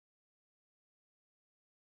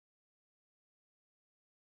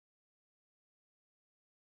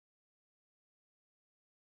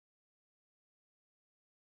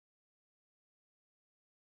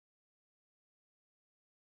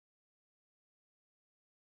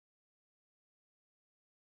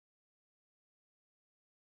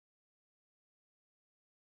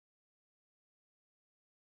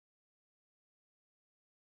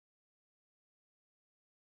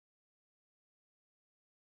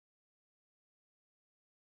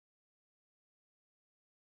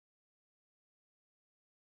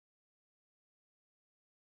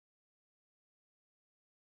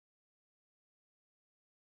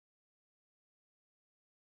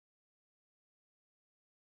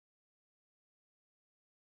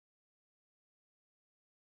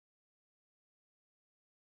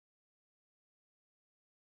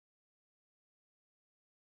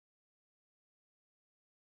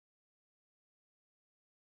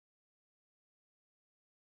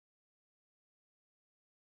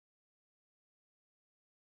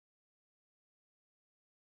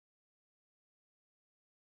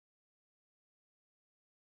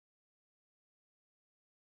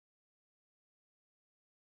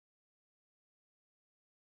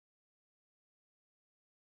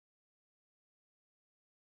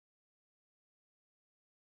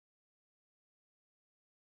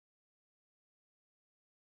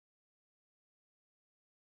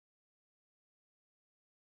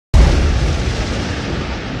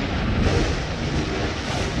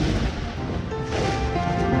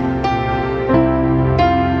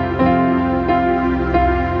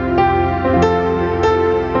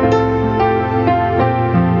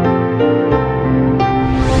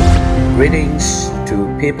Greetings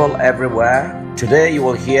to people everywhere. Today you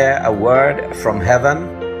will hear a word from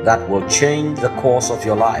heaven that will change the course of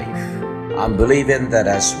your life. I'm believing that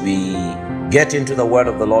as we get into the word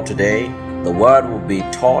of the Lord today, the word will be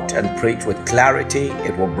taught and preached with clarity.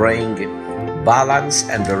 It will bring balance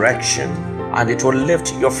and direction, and it will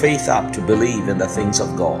lift your faith up to believe in the things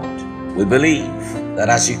of God. We believe that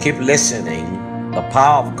as you keep listening, the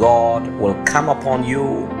power of God will come upon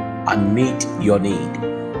you and meet your need.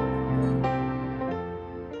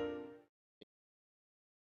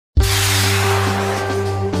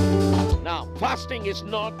 Now, fasting is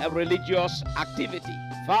not a religious activity.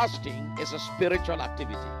 Fasting is a spiritual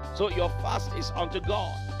activity. So your fast is unto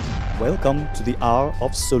God. Welcome to the Hour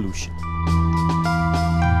of Solution.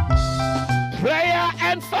 Prayer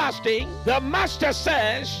and fasting, the Master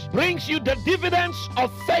says, brings you the dividends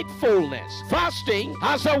of faithfulness. Fasting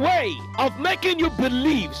has a way of making you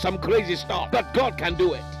believe some crazy stuff, but God can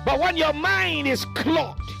do it. But when your mind is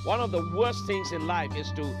clogged, one of the worst things in life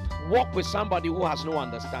is to walk with somebody who has no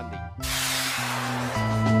understanding.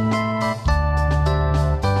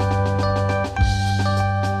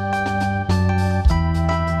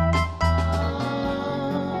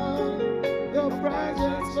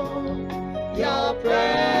 Your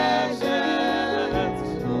presence,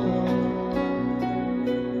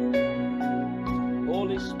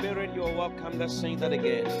 Holy Spirit, you are welcome. Let's sing that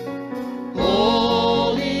again.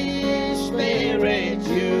 Holy Spirit,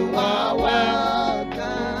 you are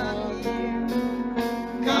welcome here.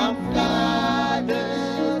 Come flood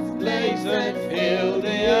this place and fill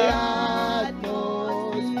the atmosphere.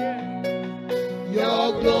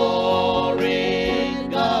 Your glory,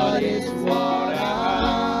 God, is what our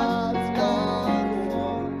hearts long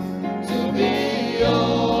for. To be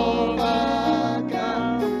overcome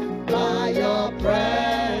by your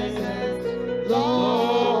presence,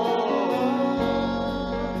 Lord.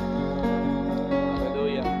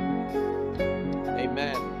 Hallelujah.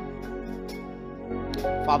 Amen.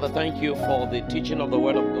 Father, thank you for the teaching of the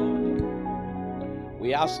Word of God.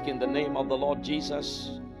 We ask in the name of the Lord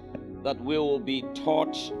Jesus that we will be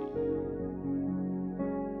taught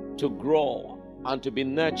to grow and to be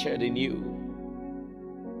nurtured in you.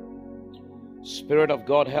 Spirit of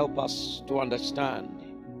God, help us to understand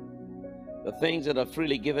the things that are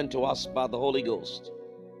freely given to us by the Holy Ghost.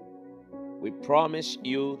 We promise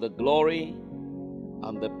you the glory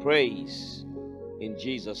and the praise in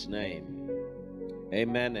Jesus' name.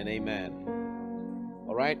 Amen and amen.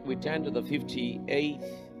 All right, we turn to the 58th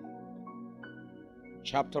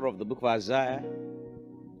chapter of the book of Isaiah.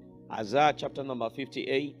 Isaiah chapter number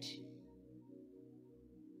 58.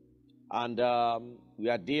 And we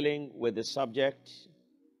are dealing with the subject,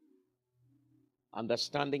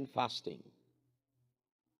 understanding fasting.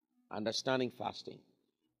 Understanding fasting.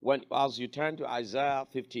 As you turn to Isaiah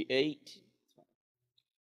 58,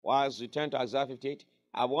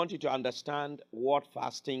 I want you to understand what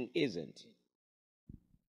fasting isn't.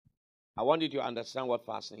 I want you to understand what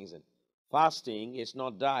fasting isn't. Fasting is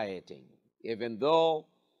not dieting, even though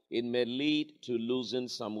it may lead to losing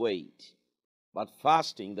some weight. But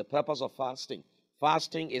fasting, the purpose of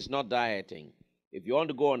fasting is not dieting. If you want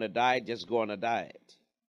to go on a diet, just go on a diet.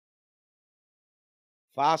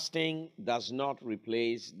 Fasting does not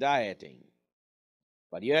replace dieting.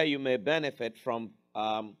 But yeah, you may benefit from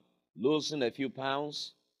losing a few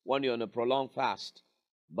pounds when you're on a prolonged fast.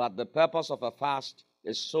 But the purpose of a fast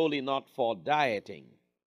is solely not for dieting.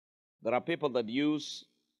 There are people that use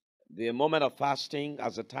the moment of fasting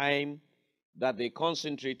as a time that they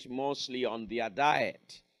concentrate mostly on their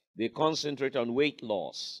diet. They concentrate on weight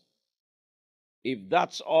loss. If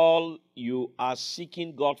that's all you are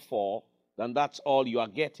seeking God for, then that's all you are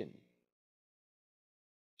getting.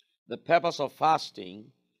 The purpose of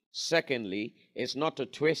fasting, secondly, is not to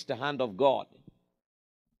twist the hand of God.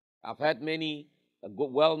 I've heard many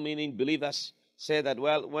well-meaning believers say that,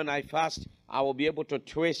 well, when I fast, I will be able to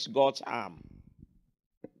twist God's arm.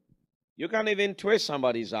 You can't even twist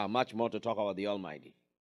somebody's arm, much more to talk about the Almighty.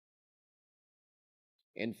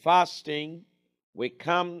 In fasting, we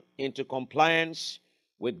come into compliance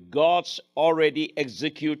with God's already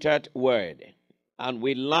executed word, and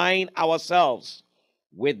we line ourselves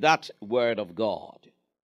with that word of God.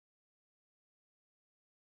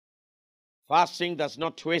 Fasting does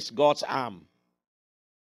not twist God's arm.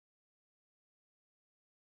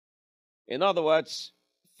 In other words,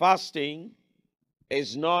 fasting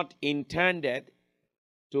is not intended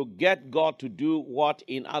to get God to do what,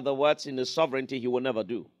 in other words, in His sovereignty, He will never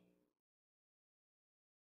do.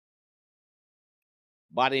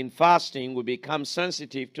 But in fasting, we become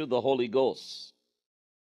sensitive to the Holy Ghost.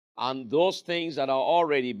 and those things that are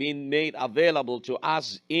already being made available to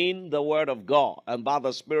us in the Word of God and by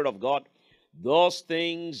the Spirit of God, those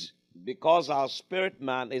things, because our spirit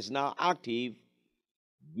man is now active,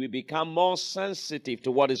 we become more sensitive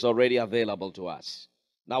to what is already available to us.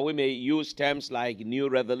 Now, we may use terms like new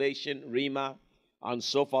revelation, rhema, and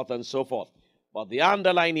so forth and so forth. But the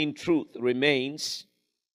underlying truth remains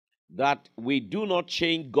that we do not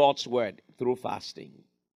change God's word through fasting.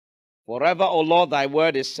 Forever, O Lord, thy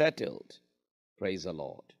word is settled. Praise the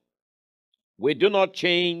Lord. We do not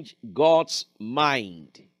change God's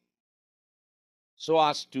mind so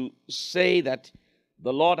as to say that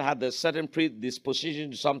the Lord had a certain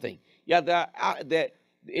predisposition to something. Yeah,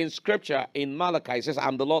 in Scripture, in Malachi, it says,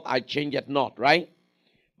 I'm the Lord, I change it not, right?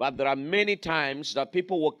 But there are many times that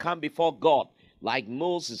people will come before God, like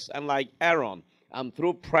Moses and like Aaron, and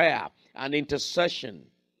through prayer and intercession,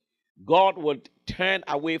 God would turn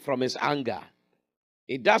away from his anger.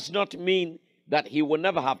 It does not mean that he will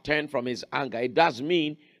never have turned from his anger. It does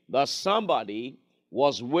mean that somebody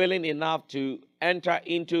was willing enough to enter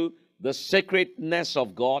into the sacredness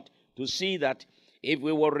of God to see that if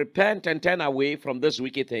we will repent and turn away from this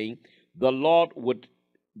wicked thing, the Lord would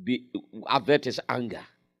avert his anger.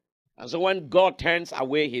 And so when God turns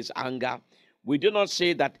away his anger, we do not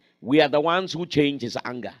say that we are the ones who change his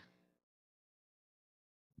anger.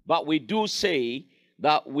 But we do say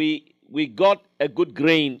that we got a good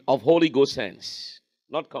grain of Holy Ghost sense,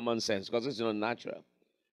 not common sense, because it's not natural.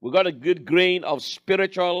 We got a good grain of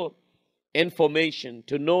spiritual information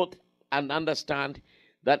to note and understand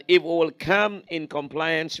that if we will come in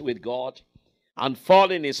compliance with God and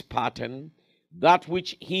fall in his pattern, that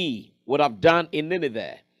which he would have done in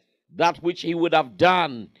Nineveh, that which he would have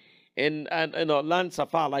done in land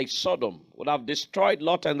Safar like Sodom, would have destroyed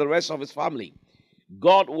Lot and the rest of his family,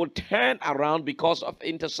 God will turn around because of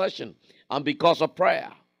intercession and because of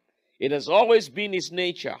prayer. It has always been his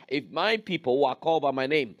nature. If my people who are called by my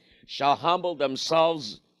name shall humble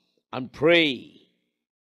themselves and pray.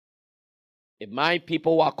 If my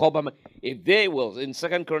people who are called by my, if they will, in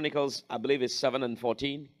 2 Chronicles, I believe it's 7 and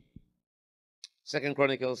 14. 2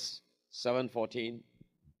 Chronicles 7:14.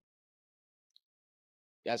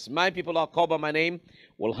 Yes, my people who are called by my name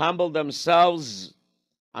will humble themselves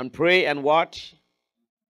and pray and what?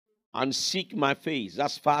 And seek my face.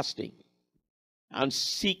 That's fasting. And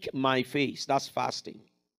seek my face. That's fasting.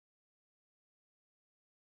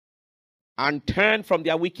 And turn from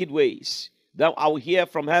their wicked ways. Then I will hear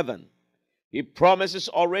from heaven. He promises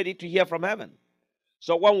already to hear from heaven.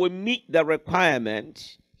 So when we meet the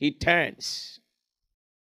requirement, he turns.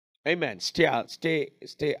 Amen.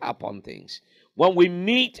 Stay up on things. When we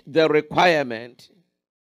meet the requirement,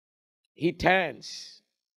 he turns.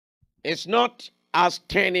 It's not us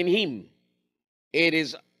turning him. It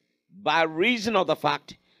is by reason of the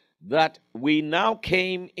fact that we now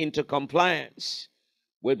came into compliance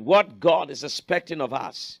with what God is expecting of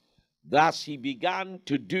us. Thus, he began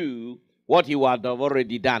to do what he would have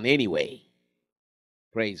already done anyway.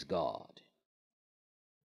 Praise God.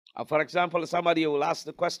 For example, somebody will ask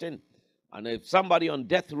the question, and if somebody on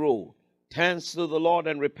death row turns to the Lord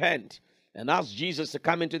and repent and ask Jesus to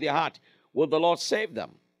come into their heart, will the Lord save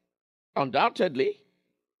them? Undoubtedly.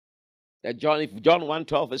 That if John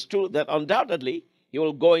 1:12 is true, that undoubtedly he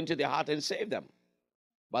will go into their heart and save them.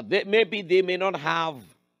 But maybe they may not have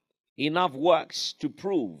enough works to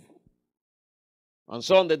prove. And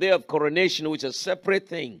so on the day of coronation, which is a separate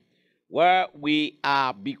thing, where we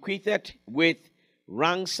are bequeathed with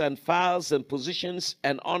ranks and files and positions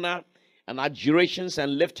and honor and adjurations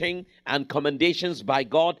and lifting and commendations by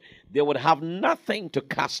God, they would have nothing to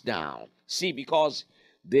cast down. See, because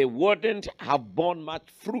they wouldn't have borne much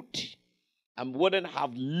fruit and wouldn't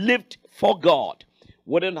have lived for God,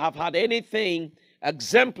 wouldn't have had anything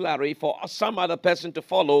exemplary for some other person to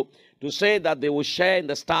follow to say that they will share in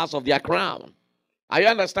the stars of their crown. Are you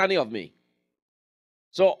understanding of me?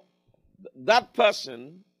 So that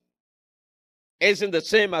person isn't the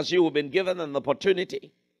same as you who've been given an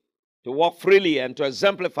opportunity to walk freely and to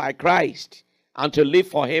exemplify Christ and to live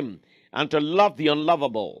for him and to love the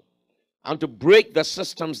unlovable and to break the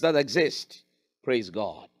systems that exist. Praise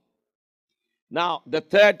God. Now, the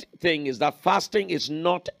third thing is that fasting is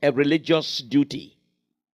not a religious duty.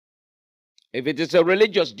 If it is a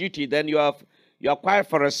religious duty, then you are quite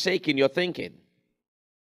forsaken in your thinking.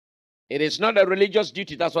 It is not a religious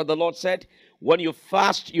duty. That's what the Lord said. When you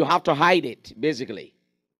fast, you have to hide it, basically.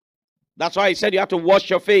 That's why he said you have to wash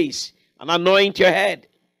your face and anoint your head.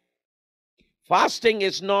 Fasting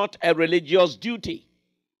is not a religious duty.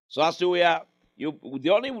 So as to the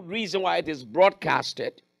only reason why it is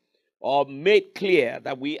broadcasted or made clear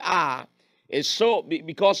that we are is so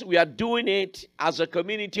because we are doing it as a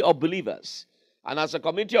community of believers. And as a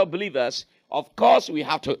community of believers, of course, we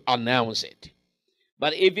have to announce it.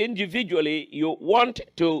 But if individually you want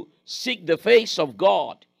to seek the face of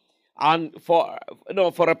God and for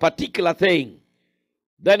a particular thing,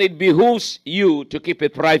 then it behooves you to keep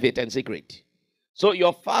it private and secret. So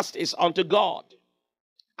your fast is unto God,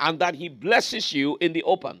 and that he blesses you in the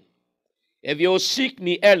open. If you seek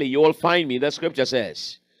me early, you will find me, the scripture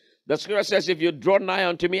says. The scripture says, if you draw nigh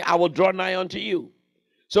unto me, I will draw nigh unto you.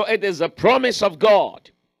 So it is a promise of God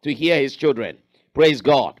to hear his children. Praise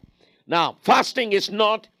God. Now, fasting is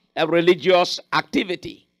not a religious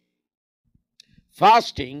activity.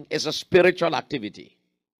 Fasting is a spiritual activity.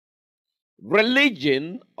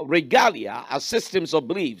 Religion, regalia, are systems of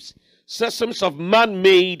beliefs, systems of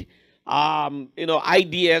man-made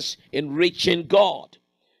ideas in reaching God.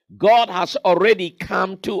 God has already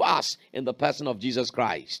come to us in the person of Jesus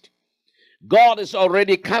Christ. God has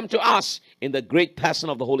already come to us in the great person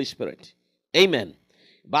of the Holy Spirit. Amen.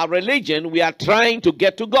 By religion, we are trying to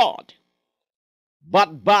get to God.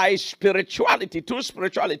 But by spirituality, true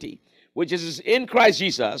spirituality, which is in Christ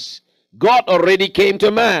Jesus, God already came to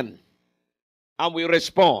man. And we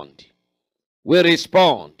respond. We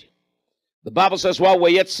respond. The Bible says, while we're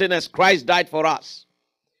yet sinners, Christ died for us.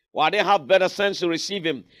 While I didn't have better sense to receive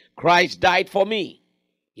him, Christ died for me.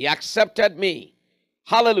 He accepted me.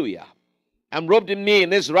 Hallelujah. And robed in me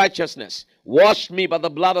in his righteousness. Washed me by the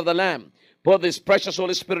blood of the Lamb. Put his precious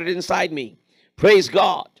Holy Spirit inside me. Praise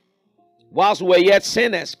God. Whilst we were yet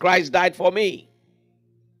sinners, Christ died for me.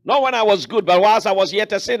 Not when I was good, but whilst I was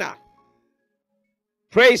yet a sinner.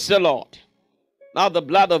 Praise the Lord. Now the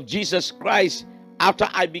blood of Jesus Christ, after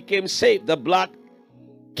I became saved, the blood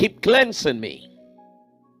keep cleansing me.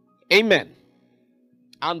 Amen.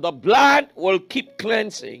 And the blood will keep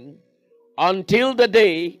cleansing until the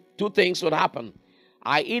day two things would happen.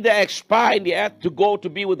 I either expire in the earth to go to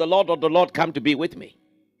be with the Lord, or the Lord come to be with me.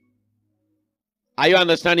 Are you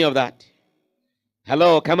understanding of that?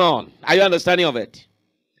 Hello, come on. Are you understanding of it?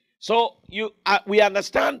 So we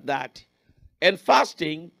understand that in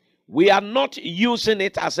fasting, we are not using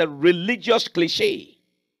it as a religious cliche.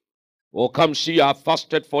 Oh, come see, I have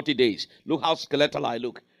fasted 40 days. Look how skeletal I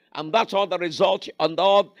look. And that's all the result and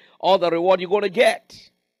all the reward you're going to get.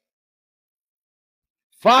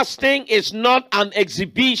 Fasting is not an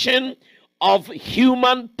exhibition of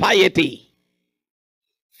human piety.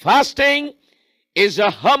 Fasting is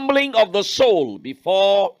a humbling of the soul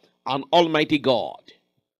before an almighty God.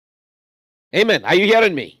 Amen. Are you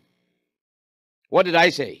hearing me? What did I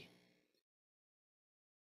say?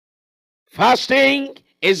 Fasting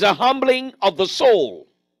is a humbling of the soul.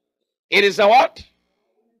 It is a what?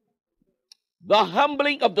 The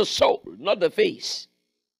humbling of the soul, not the face.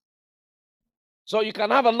 So you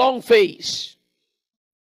can have a long face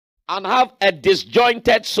and have a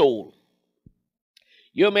disjointed soul.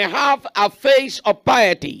 You may have a face of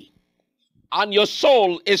piety and your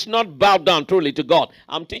soul is not bowed down truly to God.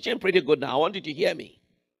 I'm teaching pretty good now. I want you to hear me.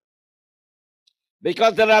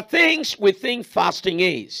 Because there are things we think fasting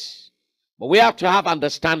is. But we have to have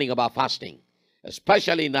understanding about fasting,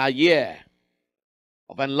 especially in our year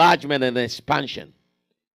of enlargement and expansion.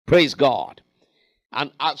 Praise God.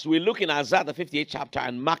 And as we look in Isaiah the 58th chapter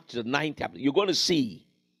and Mark the 9th chapter, you're going to see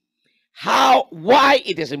why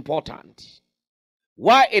it is important.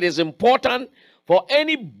 Why it is important for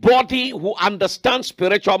anybody who understands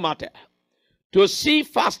spiritual matter to see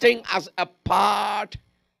fasting as a part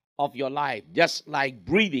of your life, just like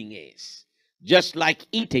breathing is, just like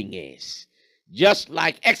eating is, just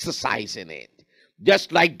like exercising it,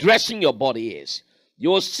 just like dressing your body is.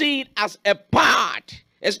 You'll see it as a part.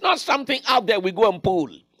 It's not something out there we go and pull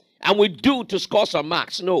and we do to score some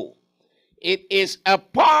marks. No. It is a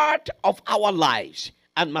part of our lives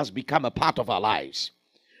and must become a part of our lives.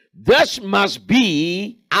 This must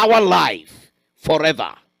be our life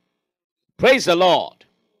forever. Praise the Lord.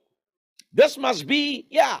 This must be,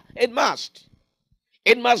 it must.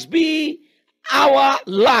 It must be our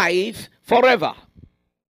life forever.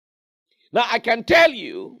 Now I can tell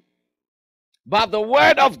you, by the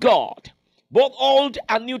word of God, both Old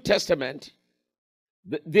and New Testament,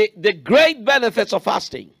 the great benefits of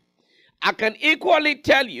fasting. I can equally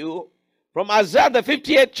tell you from Isaiah the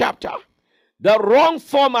 58th chapter, the wrong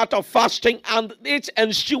format of fasting and its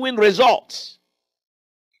ensuing results.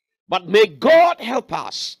 But may God help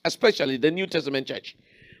us, especially the New Testament church.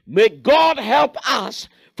 May God help us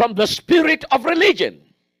from the spirit of religion.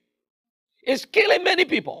 It's killing many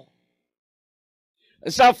people.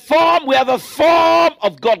 It's a form, we have a form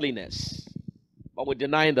of godliness, but we're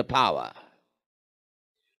denying the power.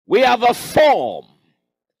 We have a form,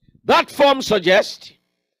 That form suggests,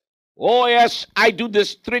 oh yes, I do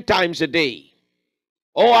this 3 times a day.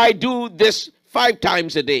 Oh, I do this 5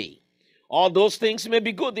 times a day. All those things may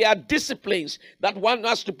be good. They are disciplines that one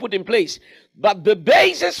has to put in place. But the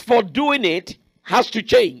basis for doing it has to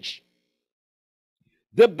change.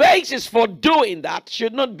 The basis for doing that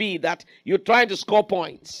should not be that you're trying to score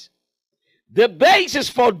points. The basis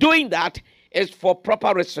for doing that is for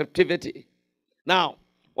proper receptivity. Now,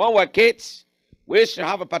 when we're kids, we used to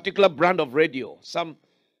have a particular brand of radio. Some,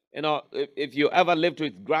 if you ever lived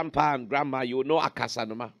with grandpa and grandma, you know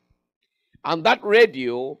Akasanoma. And that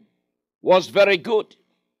radio was very good.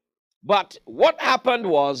 But what happened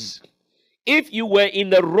was, if you were in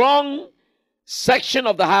the wrong section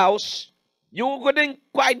of the house, you couldn't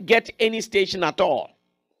quite get any station at all.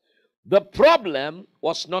 The problem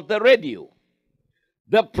was not the radio.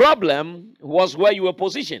 The problem was where you were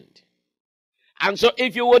positioned. And so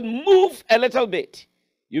if you would move a little bit,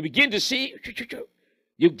 you begin to see,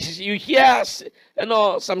 you hear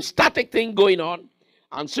some static thing going on,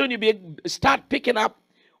 and soon you start picking up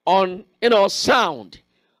on sound.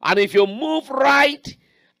 And if you move right,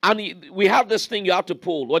 and we have this thing you have to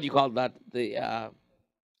pull, what do you call that? The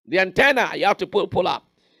antenna you have to pull up.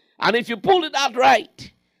 And if you pull it out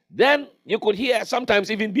right, then you could hear sometimes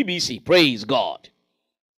even BBC, praise God.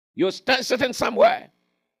 You're sitting somewhere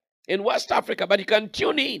in West Africa, but you can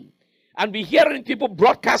tune in and be hearing people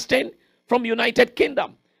broadcasting from United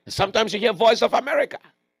Kingdom. Sometimes you hear Voice of America.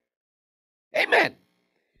 Amen.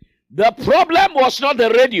 The problem was not the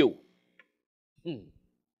radio.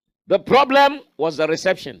 The problem was the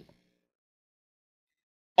reception.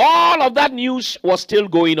 All of that news was still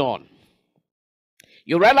going on.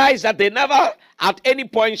 You realize that they never at any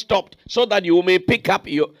point stopped so that you may pick up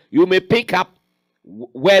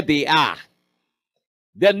where they are.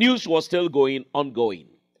 The news was still ongoing.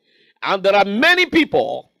 And there are many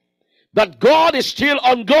people that God is still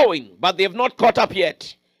ongoing, but they have not caught up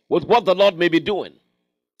yet with what the Lord may be doing.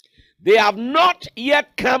 They have not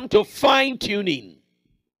yet come to fine-tuning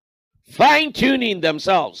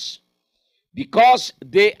themselves, because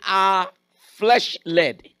they are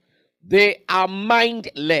flesh-led. They are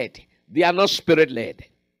mind-led. They are not spirit-led.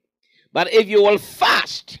 But if you will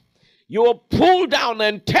fast, you will pull down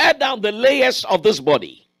and tear down the layers of this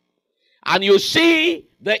body, and you see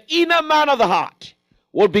the inner man of the heart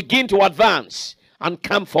will begin to advance and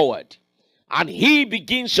come forward. And he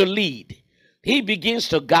begins to lead. He begins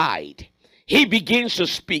to guide. He begins to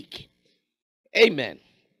speak. Amen.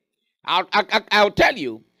 I'll tell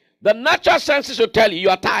you, the natural senses will tell you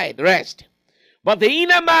are tired, rest. But the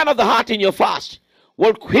inner man of the heart in your fast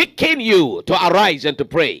will quicken you to arise and to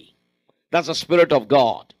pray. That's the Spirit of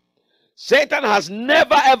God. Satan has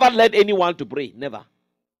never ever led anyone to pray. Never.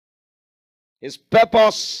 His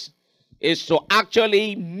purpose is to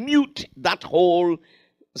actually mute that whole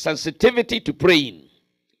sensitivity to praying,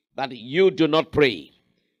 that you do not pray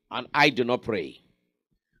and I do not pray.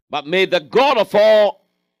 But may the God of all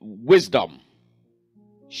wisdom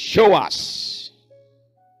show us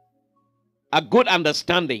a good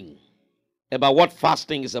understanding about what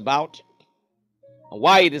fasting is about and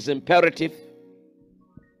why it is imperative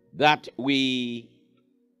that we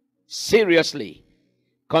seriously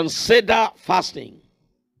consider fasting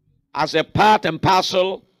as a part and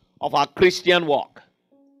parcel of our Christian walk.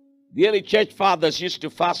 The early church fathers used to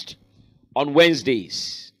fast on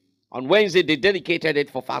Wednesdays. On Wednesday, they dedicated it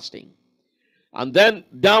for fasting. And then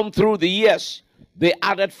down through the years, they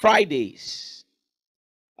added Fridays.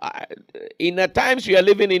 In the times we are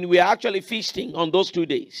living in, we are actually feasting on those 2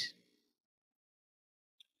 days.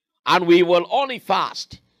 And we will only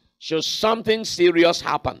fast should something serious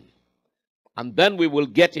happen. And then we will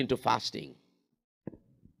get into fasting.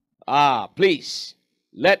 Please,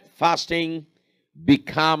 let fasting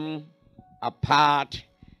become a part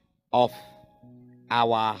of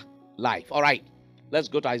our life. All right, let's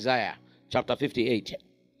go to Isaiah chapter 58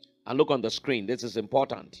 and look on the screen. This is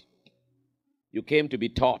important. You came to be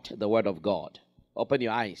taught the word of God. Open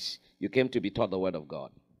your eyes. You came to be taught the word of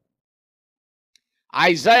God.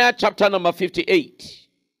 Isaiah chapter number 58.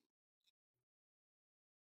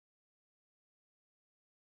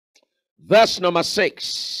 Verse number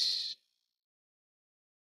 6.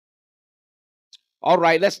 All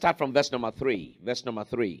right, let's start from verse number 3. Verse number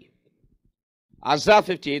 3. Isaiah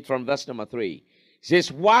 58 from verse number 3. It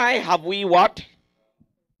says, why have we what?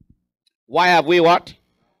 Why have we what?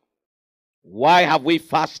 Why have we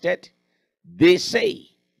fasted? They say,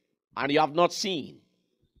 and you have not seen.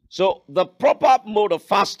 So the proper mode of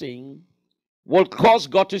fasting will cause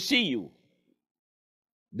God to see you.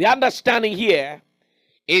 The understanding here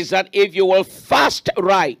is that if you will fast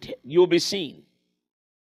right, you'll be seen.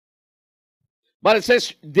 But it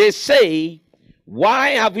says, they say, why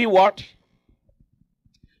have we what?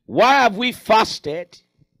 Why have we fasted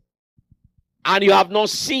and you have not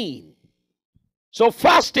seen? So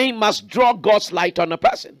fasting must draw God's light on a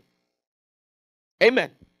person.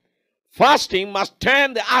 Amen. Fasting must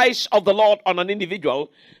turn the eyes of the Lord on an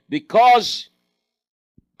individual, because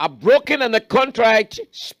a broken and a contrite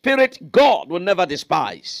spirit God will never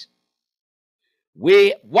despise.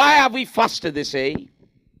 Why have we fasted, they say?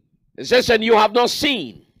 It says, and you have not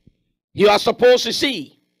seen. You are supposed to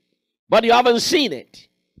see, but you haven't seen it.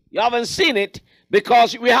 You haven't seen it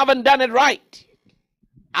because we haven't done it right.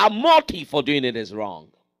 Our motive for doing it is wrong.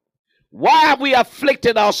 Why have we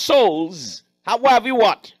afflicted our souls? Why have we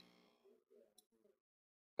what?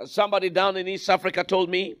 Somebody down in East Africa told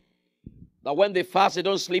me that when they fast, they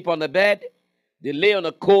don't sleep on the bed. They lay on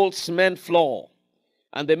a cold cement floor.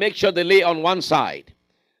 And they make sure they lay on one side.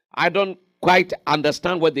 I don't quite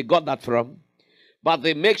understand where they got that from. But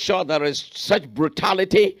they make sure there is such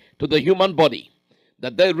brutality to the human body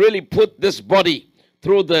that they really put this body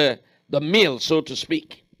through the mill, so to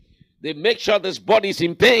speak. They make sure this body is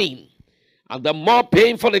in pain. And the more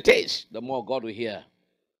painful it is, the more God will hear.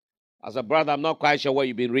 As a brother, I'm not quite sure where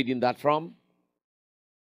you've been reading that from.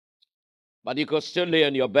 But you could still lay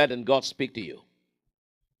on your bed and God speak to you.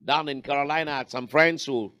 Down in Carolina, I had some friends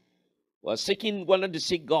who wanted to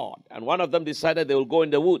seek God. And one of them decided they will go in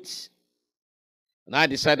the woods. And I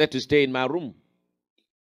decided to stay in my room.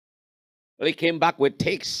 He came back with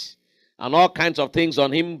ticks and all kinds of things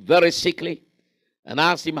on him, very sickly. And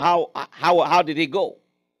I asked him, how did he go?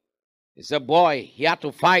 He said, boy, he had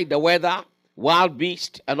to fight the weather, wild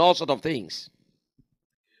beast, and all sorts of things.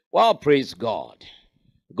 Well, praise God.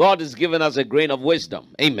 God has given us a grain of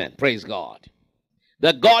wisdom. Amen. Praise God.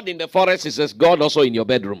 The God in the forest is as God also in your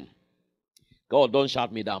bedroom. God, don't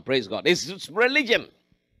shout me down. Praise God. It's religion.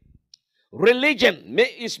 Religion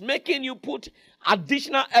is making you put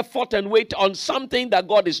additional effort and weight on something that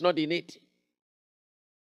God is not in it.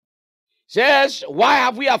 Says, why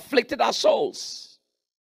have we afflicted our souls?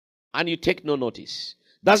 And you take no notice.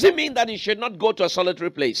 Does it mean that you should not go to a solitary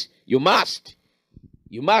place? You must.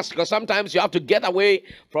 You must, because sometimes you have to get away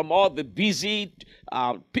from all the busy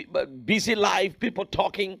life, people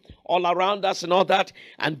talking all around us and all that,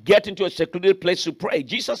 and get into a secluded place to pray.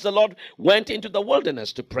 Jesus the Lord went into the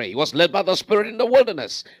wilderness to pray. He was led by the Spirit in the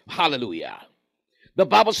wilderness. Hallelujah. The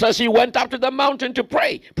Bible says he went up to the mountain to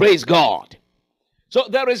pray. Praise God. So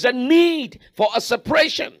there is a need for a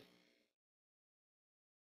separation.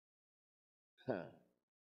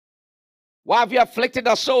 Why have you afflicted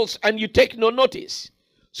our souls and you take no notice?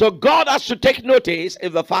 So God has to take notice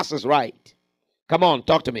if the fast is right. Come on,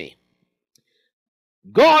 talk to me.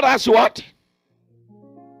 God has what?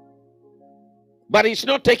 But he's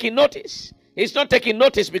not taking notice. He's not taking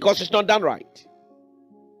notice because it's not done right.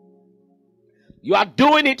 You are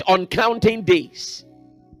doing it on counting days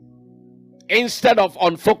instead of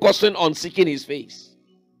on focusing on seeking his face.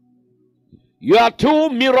 You are too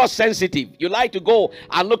mirror sensitive. You like to go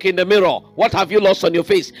and look in the mirror. What have you lost on your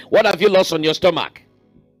face? What have you lost on your stomach?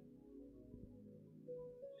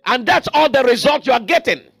 And that's all the result you are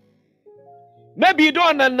getting. Maybe you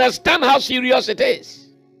don't understand how serious it is.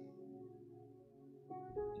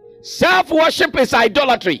 Self-worship is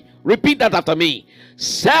idolatry. Repeat that after me.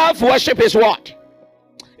 Self-worship is what?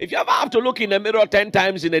 If you ever have to look in the mirror 10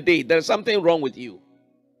 times in a day, there's something wrong with you.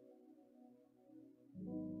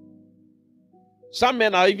 Some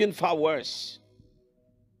men are even far worse.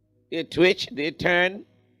 They twitch, they turn.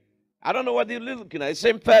 I don't know what they're looking at.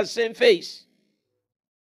 Same face.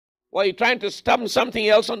 Well, you're trying to stamp something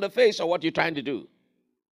else on the face, or what you're trying to do?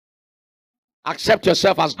 Accept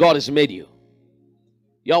yourself as God has made you.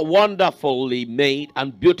 You're wonderfully made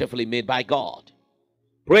and beautifully made by God.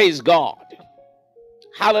 Praise God.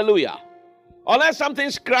 Hallelujah. Unless something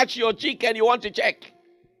scratched your cheek and you want to check.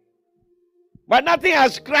 But nothing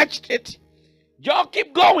has scratched it. Just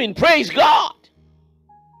keep going. Praise God.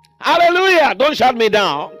 Hallelujah. Don't shut me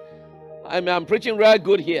down. I'm preaching real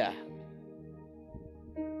good here.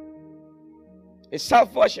 It's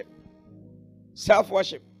self-worship.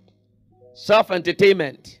 Self-worship.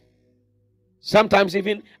 Self-entertainment. Sometimes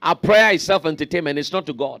even our prayer is self-entertainment. It's not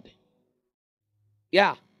to God.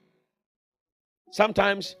 Yeah.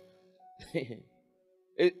 Sometimes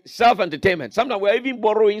it's self-entertainment. Sometimes we're even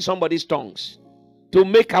borrowing somebody's tongues to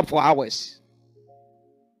make up for ours.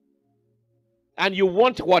 And you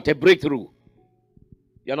want what? A breakthrough.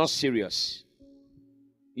 You're not serious.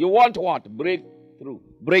 You want what? Breakthrough.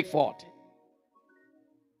 Break forth.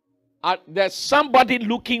 There's somebody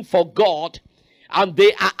looking for God, and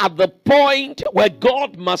they are at the point where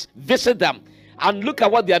God must visit them. And look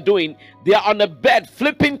at what they are doing. They are on a bed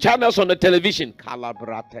flipping channels on the television.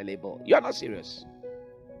 You're not serious.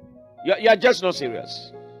 You're just not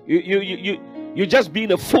serious. You're just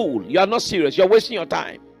being a fool. You're not serious. You're wasting your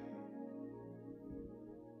time.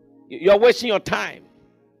 You're wasting your time.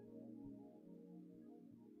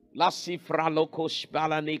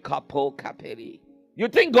 You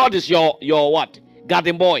think God is your what?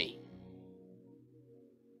 Garden boy.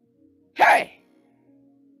 Hey.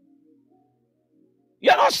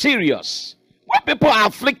 You're not serious. When people are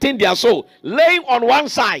afflicting their soul, laying on one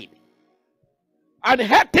side and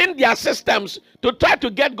hurting their systems to try to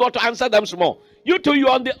get God to answer them small. You two, you're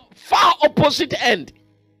on the far opposite end.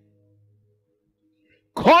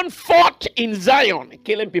 Comfort in Zion,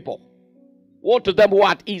 killing people. Woe to them who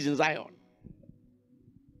are at ease in Zion.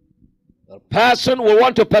 The person will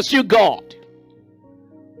want to pursue God.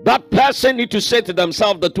 That person need to say to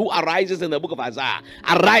themselves the two arises in the book of Isaiah.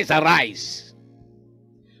 Arise, arise.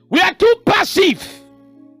 We are too passive.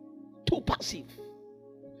 Too passive.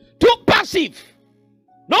 Too passive.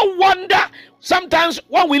 No wonder sometimes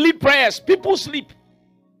when we lead prayers, people sleep.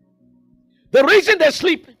 The reason they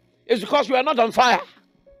sleep is because we are not on fire.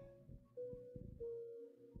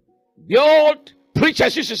 The old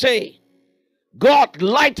preachers used to say, God,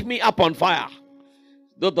 light me up on fire,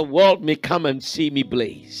 that the world may come and see me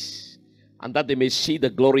blaze, and that they may see the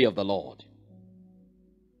glory of the Lord.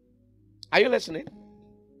 Are you listening?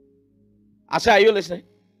 I say, are you listening?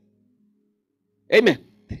 Amen.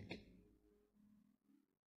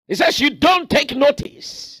 He says, you don't take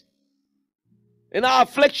notice in our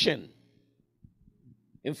affliction.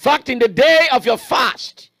 In fact, in the day of your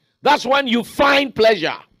fast, that's when you find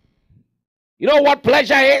pleasure. You know what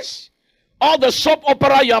pleasure is? All the soap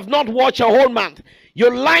opera you have not watched a whole month.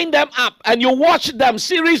 You line them up and you watch them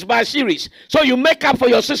series by series. So you make up for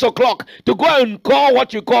your 6 o'clock to go and call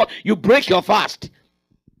what you call, you break your fast.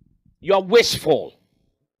 You are wasteful.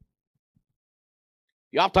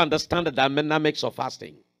 You have to understand the dynamics of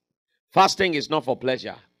fasting. Fasting is not for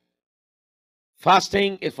pleasure.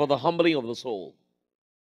 Fasting is for the humbling of the soul.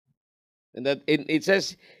 And that it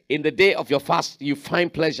says, in the day of your fast, you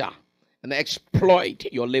find pleasure and exploit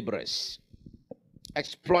your laborers.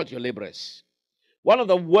 Exploit your laborers. One of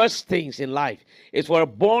the worst things in life is for a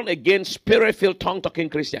born-again, spirit-filled, tongue-talking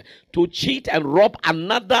Christian to cheat and rob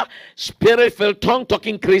another spirit-filled,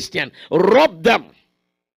 tongue-talking Christian. Rob them.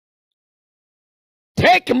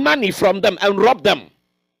 Take money from them and rob them.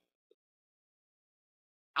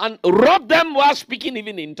 And rob them while speaking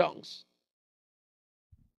even in tongues.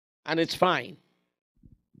 And it's fine.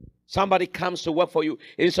 Somebody comes to work for you.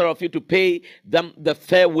 Instead of you to pay them the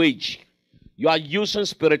fair wage, you are using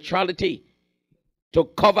spirituality to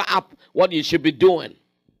cover up what you should be doing.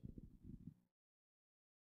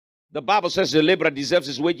 The Bible says the laborer deserves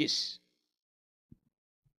his wages.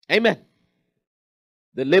 Amen.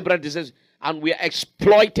 The laborer deserves, and we are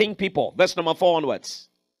exploiting people. Verse number 4 onwards.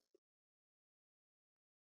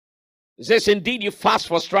 It says, indeed, you fast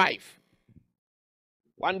for strife.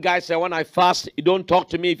 One guy said, when I fast, you don't talk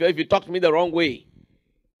to me. If you talk to me the wrong way,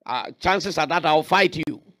 chances are that I'll fight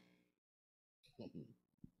you.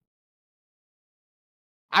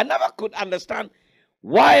 I never could understand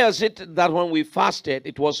why is it that when we fasted,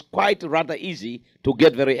 it was quite rather easy to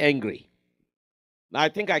get very angry. Now, I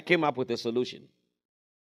think I came up with a solution.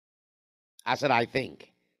 I said, I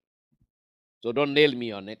think. So don't nail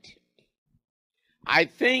me on it. I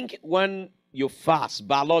think when you fast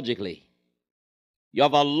biologically, you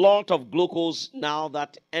have a lot of glucose now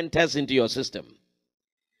that enters into your system.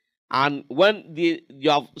 And when you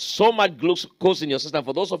have so much glucose in your system,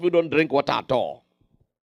 for those of you who don't drink water at all,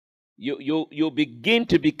 you begin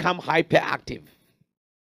to become hyperactive.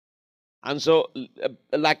 And so,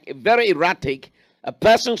 like very erratic, a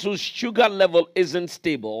person whose sugar level isn't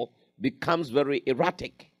stable becomes very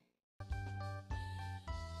erratic.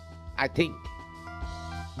 I think.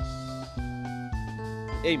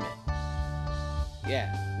 Amen.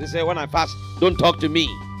 Yeah. They say when I fast, don't talk to me.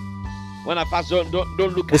 When I fast, don't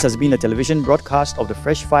look at This has been a television broadcast of the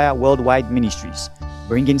Fresh Fire Worldwide Ministries,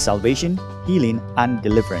 bringing salvation, healing, and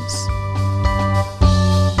deliverance.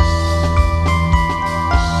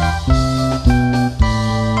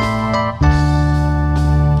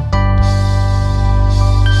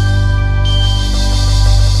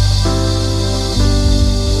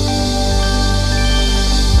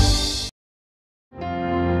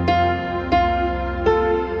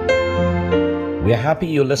 We are happy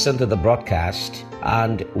you listened to the broadcast,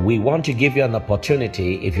 and we want to give you an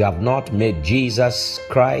opportunity, if you have not made Jesus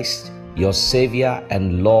Christ your Savior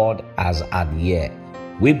and Lord as at yet.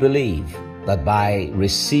 We believe that by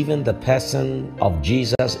receiving the person of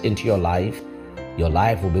Jesus into your life, your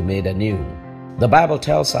life will be made anew. The Bible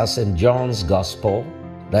tells us in John's Gospel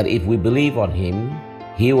that if we believe on Him,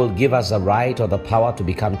 He will give us the right or the power to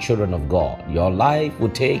become children of God. Your life will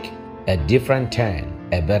take a different turn,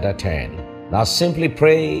 a better turn. Now simply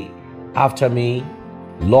pray after me.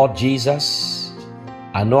 Lord Jesus,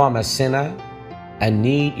 I know I'm a sinner and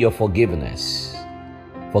need your forgiveness.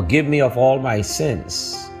 Forgive me of all my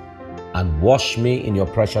sins and wash me in your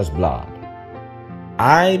precious blood.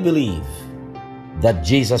 I believe that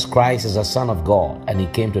Jesus Christ is the Son of God and He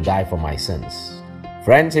came to die for my sins.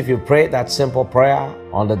 Friends, if you pray that simple prayer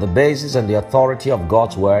under the basis and the authority of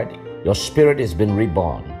God's Word, your spirit has been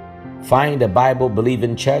reborn. Find a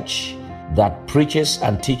Bible-believing church that preaches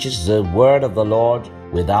and teaches the Word of the Lord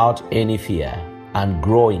without any fear and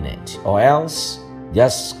grow in it. Or else,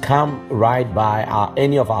 just come right by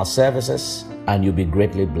any of our services and you'll be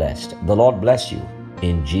greatly blessed. The Lord bless you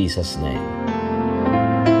in Jesus' name.